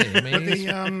to me. I mean,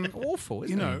 it's awful.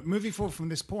 Isn't it? Moving forward from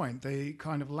this point, the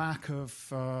kind of lack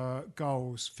of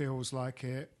goals feels like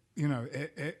it.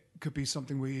 It could be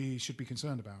something we should be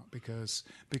concerned about because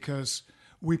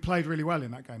we played really well in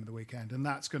that game of the weekend, and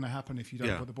that's going to happen if you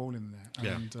don't put the ball in there.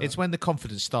 Yeah. And, it's when the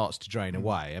confidence starts to drain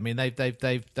away. I mean,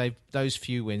 they've those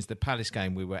few wins. The Palace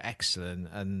game, we were excellent,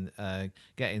 and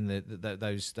getting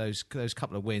those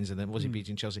couple of wins, and then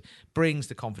beating Chelsea brings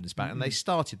the confidence back. And they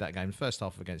started that game, the first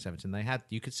half against Everton.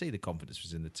 You could see the confidence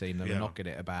was in the team. They were knocking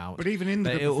it about. But even in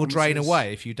it will drain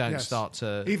away if you don't start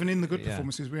to. Even in the good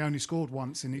performances, we only scored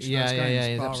once in each of those Yeah,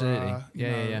 games. absolutely.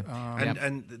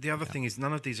 And the other thing is,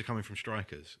 none of these are coming from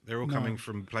strikers. They're all coming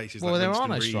from places well, like there are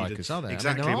no Reed strikers, are there?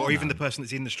 Exactly. I mean, or even the person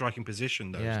that's in the striking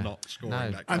position, though, is not scoring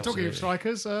that goal. And talking of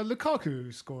strikers,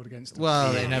 Lukaku scored against us.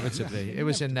 Well, inevitably. It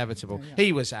was inevitable.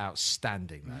 He was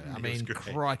outstanding, though. I mean,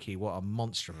 crikey, what a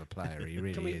monster of a player he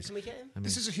really is. Can we get him?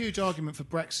 This is a huge argument for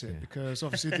Brexit because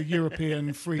obviously the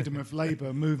European freedom of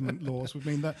labour movement laws would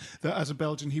mean that as a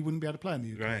Belgian he wouldn't be able to play in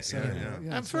the UK. Right,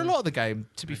 and for a lot of the game,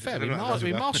 to be fair, we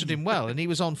marshalled him well, and he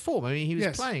was on form. I mean, he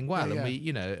was playing well, and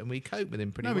we coped with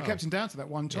him pretty well. We kept him down to that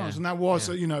one chance, and that was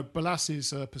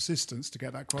Balas's persistence to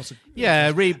get that cross.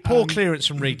 Poor clearance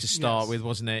from Reed to start with,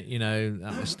 wasn't it?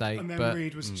 That mistake. And then but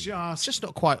Reed was just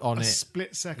not quite on a it.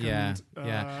 Split second.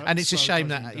 And it's a shame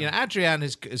that Adrian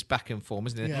is back in form,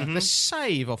 isn't it? Yeah. The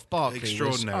save off Barkley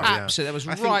was absolutely. That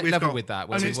was right level with that.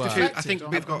 And I think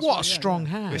we've got what a strong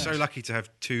hand. We're so lucky to have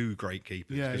two great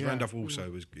keepers because Randolph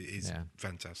also is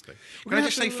fantastic. Can I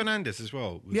just say Fernandes as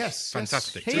well? Was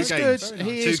fantastic. He's good.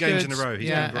 Two games in a row. He's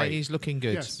doing great. He's looking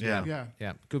good. Yes.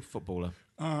 Yeah. Good footballer.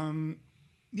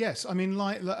 Yes, I mean,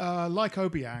 like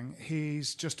Obiang,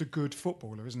 he's just a good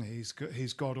footballer, isn't he?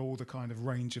 He's got all the kind of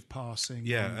range of passing.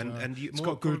 Yeah, and he's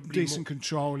got good, decent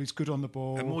control. He's good on the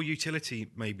ball. And more utility,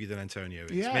 maybe, than Antonio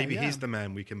is. Yeah, maybe he's the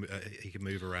man he can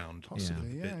move around.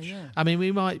 Possibly, yeah. I mean,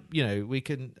 we might, we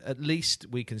can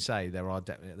say there are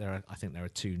I think there are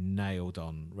two nailed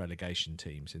on relegation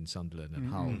teams in Sunderland and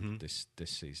Hull this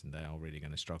season. They are really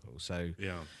going to struggle. So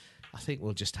I think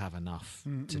we'll just have enough.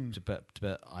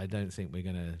 But I don't think we're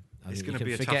going to. It's going to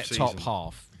be a forget tough top season.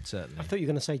 Half. Certainly. I thought you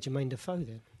were going to say Jermaine Defoe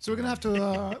then. So we're going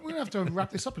to have to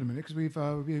wrap this up in a minute because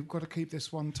we've got to keep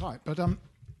this one tight. But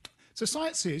so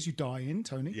Sightseers, you die in,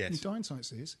 Tony. Yes. You die in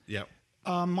Sightseers. Yeah.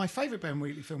 My favourite Ben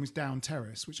Wheatley film is Down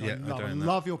Terrace, which I love. I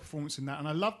love your performance in that, and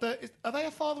I love that. Are they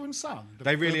a father and son?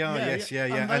 They really are. Yes,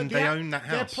 and they own that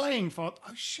house. They're playing for.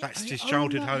 Oh shit! That's his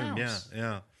childhood home.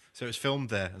 Yeah. So it was filmed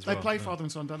there as well. They play father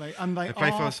and son, don't they? And they play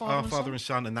are father and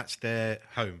son, and that's their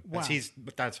home. Wow. It's his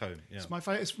dad's home. Yeah.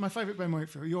 It's my favourite Ben Wheatley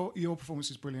film. Your performance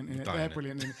is brilliant in it. They're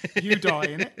brilliant in it. You die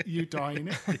in it. You die in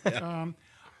it.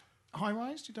 High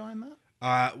Rise, do you die in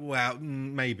that? Well,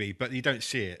 maybe, but you don't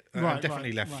see it.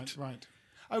 Definitely left. Right.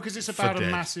 Oh, because it's about a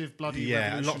massive bloody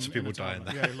revolution. Lots of people die in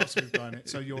that. Yeah, lots of people die in it.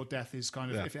 So your death is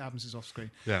kind of, if it happens, is off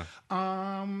screen. Yeah.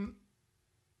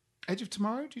 Edge of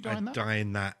Tomorrow, do you die in that? I die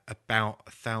in that about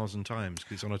 1,000 times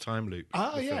because it's on a time loop.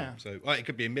 Oh, yeah. Film. So it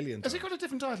could be 1,000,000 times. Has it got a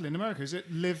different title in America? Is it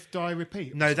Live, Die,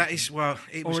 Repeat? No, that is,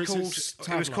 it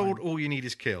was called All You Need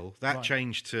Is Kill. That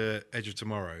changed to Edge of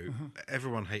Tomorrow.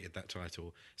 Everyone hated that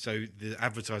title. So the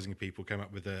advertising people came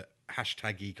up with a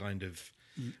hashtaggy kind of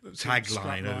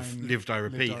tagline of Live, Die,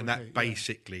 Repeat, and that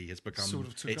basically has become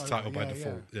its title by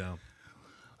default. Yeah.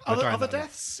 Other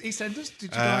deaths? EastEnders? Did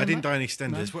you die I didn't die in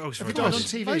EastEnders. What else have I died on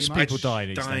TV? Most people die in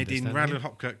EastEnders. I died in Radley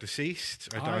Hopkirk Deceased.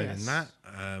 I died in that.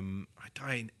 I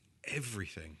died in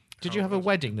everything. Did you have a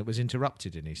wedding that was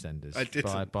interrupted in EastEnders? I did.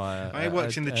 I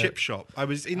worked in the chip shop. I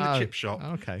was in the chip shop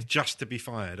just to be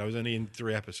fired. I was only in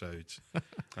 3 episodes.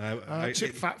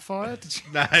 Chip Fat Fire?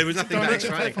 No, it was nothing that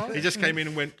exciting. He just came in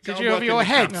and went, did you have your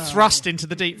head thrust into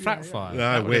the deep fat fire? No,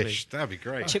 I wish. That'd be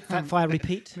great. Chip Fat Fire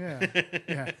repeat?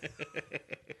 Yeah.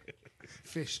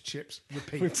 Fish, chips,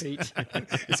 repeat.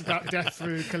 It's about death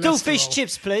through cholesterol. 2 fish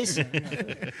chips, please.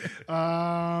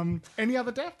 Any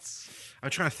other deaths? I'm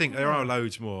trying to think. There are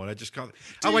loads more. I just can't.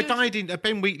 I died in.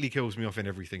 Ben Wheatley kills me off in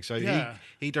everything. So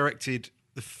he directed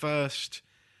the first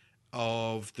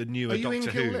of the newer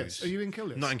Doctor Who's. Are you in Kill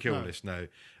List? Not in Kill List, no.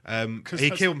 He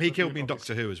killed me in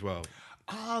Doctor Who as well.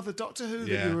 The Doctor Who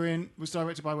that you were in was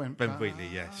directed by when? Ben Wheatley,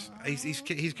 yes. He's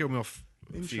killed me off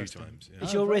a few times. Yeah.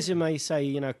 Does your resume say,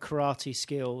 karate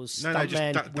skills? No,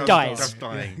 just dies. Does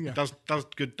dying. Does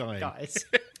good dying. Dies.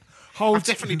 I've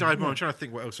definitely died more. I'm trying to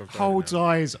think what else I've died. Holds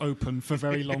eyes open for a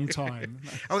very long time.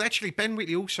 Actually, Ben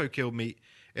Wheatley also killed me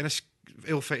in a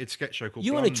ill-fated sketch show called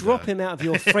You want to drop him out of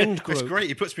your friend group. That's great.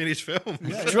 He puts me in his film.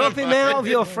 Yeah, drop him out of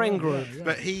your friend group.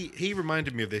 But he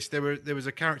reminded me of this. There was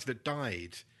a character that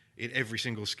died in every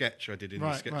single sketch I did in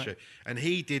the sketch show. And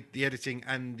he did the editing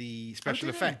and the special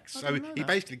effects. So he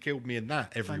basically killed me in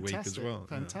that every week as well.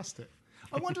 Fantastic.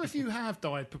 I wonder if you have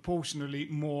died proportionally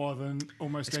more than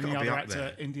almost any other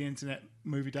actor in the Internet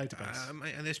Movie Database.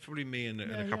 And there's probably me and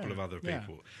a couple of other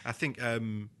people. I think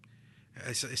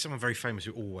it's someone very famous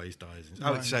who always dies.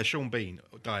 It's Sean Bean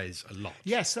dies a lot.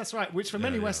 Yes, that's right. Which for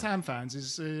many West Ham fans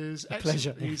is a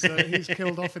pleasure. He's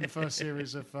killed off in the first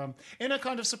series of in a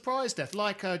kind of surprise death,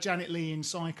 like Janet Leigh in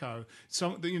Psycho.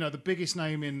 The biggest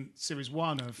name in series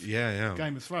 1 of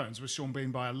Game of Thrones was Sean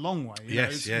Bean by a long way.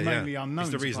 It's mainly unknown. That's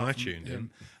the reason I tuned in.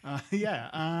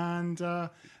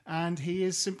 And he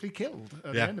is simply killed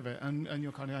at the end of it, and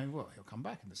you're kind of going, well, he'll come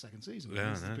back in the second season.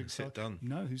 Done.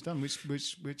 No, who's done?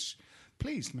 Which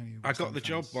pleased me. I got the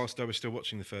job whilst I was still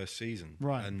watching the first season,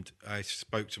 and I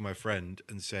spoke to my friend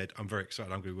and said, "I'm very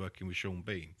excited. I'm going to be working with Sean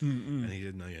Bean," and he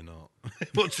said, "No, you're not.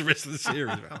 Watch the rest of the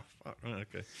series." Fuck, right,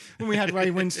 okay. When we had Ray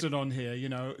Winston on here,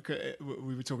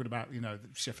 we were talking about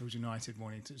Sheffield United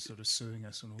wanting to sort of suing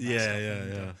us and all that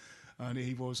stuff. And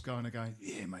he was going,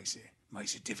 yeah, makes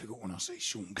it difficult when I see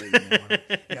Sean Bean.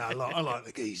 I like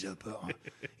the geezer, but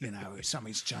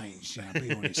something's changed.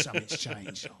 Something's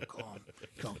changed. Oh,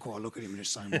 can't quite look at him in the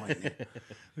same way. It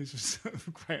was just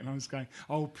great, and I was going,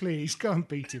 oh, please go and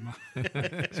beat him up.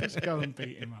 Just go and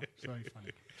beat him up. It's very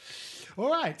funny. All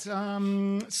right.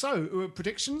 So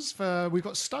predictions for we've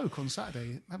got Stoke on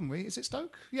Saturday, haven't we? Is it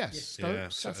Stoke? Yes.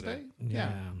 Stoke Saturday.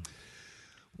 Yeah.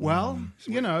 Well,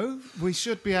 we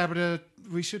should be able to.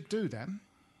 We should do them.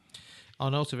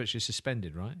 Arnautovic is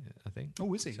suspended, right? I think.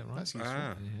 Oh, is he? Is that right? That's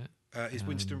useful. Is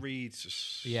Winston Reid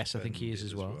suspended? Yes, I think he is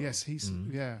as well. Yes, he's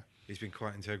He's been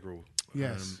quite integral.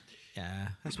 Yes.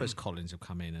 I suppose Collins will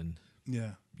come in and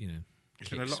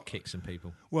kick some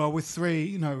people. Well, with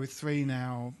three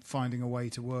now finding a way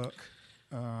to work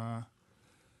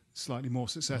slightly more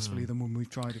successfully than when we've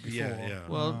tried it before.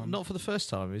 Well, not for the first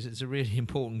time. It's a really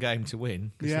important game to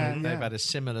win. They've had a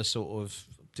similar sort of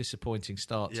disappointing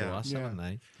start to us, haven't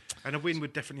they? And a win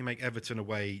would definitely make Everton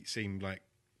away seem like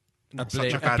a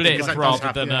blip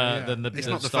rather than the it's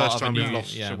not the start first time we've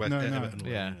lost to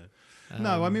Everton.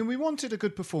 No, I mean, we wanted a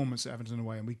good performance at Everton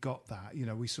away, and we got that.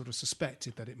 We sort of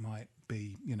suspected that it might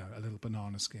be, a little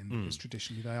banana skin, because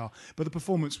traditionally they are. But the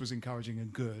performance was encouraging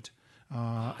and good.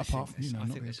 I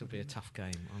think this will be a tough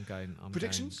game.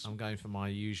 Predictions? I'm going for my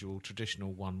usual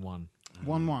traditional 1-1.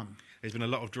 1-1. There's been a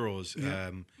lot of draws.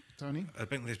 Yeah. Tony? I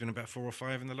think there's been about 4 or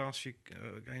 5 in the last few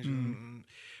games.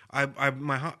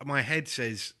 My head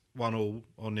says 1-1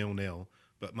 or 0-0,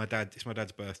 but it's my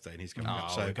dad's birthday and he's coming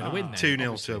up. So we're going to win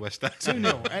 2-0 to West Ham.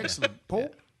 2-0, excellent. Paul?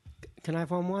 Can I have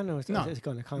 1-1? Or is no, it I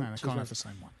can't have the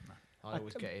same one. No. I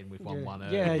always get in with 1-1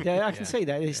 early. Yeah, I can see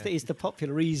that. It's the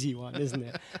popular easy one, isn't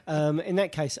it? In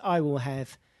that case, I will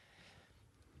have...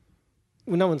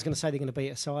 Well, no one's going to say they're going to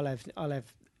beat us, so I'll have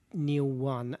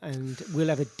 0-1, and we'll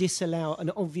have an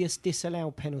obvious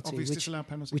disallowed penalty.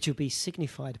 Which will be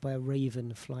signified by a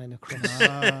raven flying across.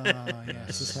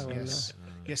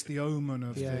 Yes, the omen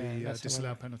of the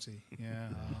disallowed penalty. Yeah.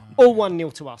 Or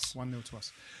 1-0 to us. 1-0 to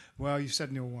us. Well, you've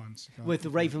said 0-1. So with the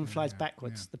raven flies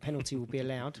backwards, the penalty will be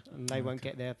allowed, and they won't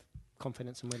get their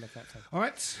confidence and win at that time. All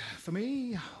right, for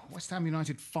me, West Ham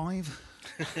United 5,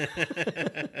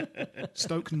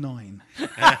 Stoke 9.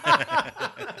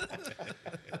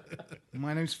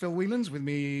 My name's Phil Whelans. With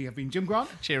me have been Jim Grant.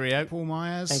 Cheerio. Paul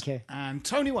Myers. Thank you. And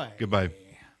Tony Way. Goodbye.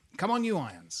 Come on, you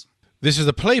Irons. This is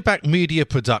a Playback Media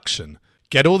production.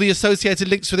 Get all the associated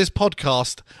links for this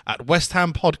podcast at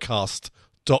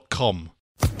westhampodcast.com.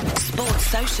 Sports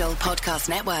Social Podcast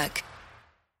Network.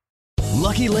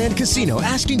 Lucky Land Casino,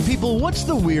 asking people, what's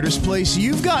the weirdest place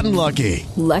you've gotten lucky?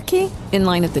 Lucky? In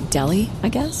line at the deli, I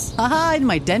guess? Aha, in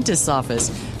my dentist's office.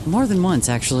 More than once,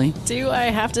 actually. Do I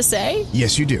have to say?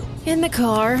 Yes, you do. In the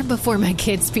car before my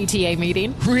kids' PTA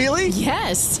meeting. Really?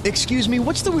 Yes. Excuse me,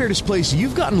 what's the weirdest place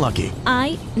you've gotten lucky?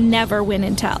 I never win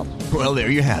and tell. Well, there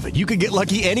you have it. You can get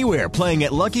lucky anywhere, playing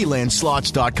at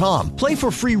LuckyLandSlots.com. Play for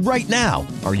free right now.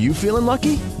 Are you feeling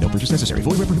lucky? No purchase necessary.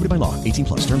 Void where prohibited by law.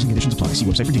 18+. Terms and conditions apply. See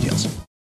website for details.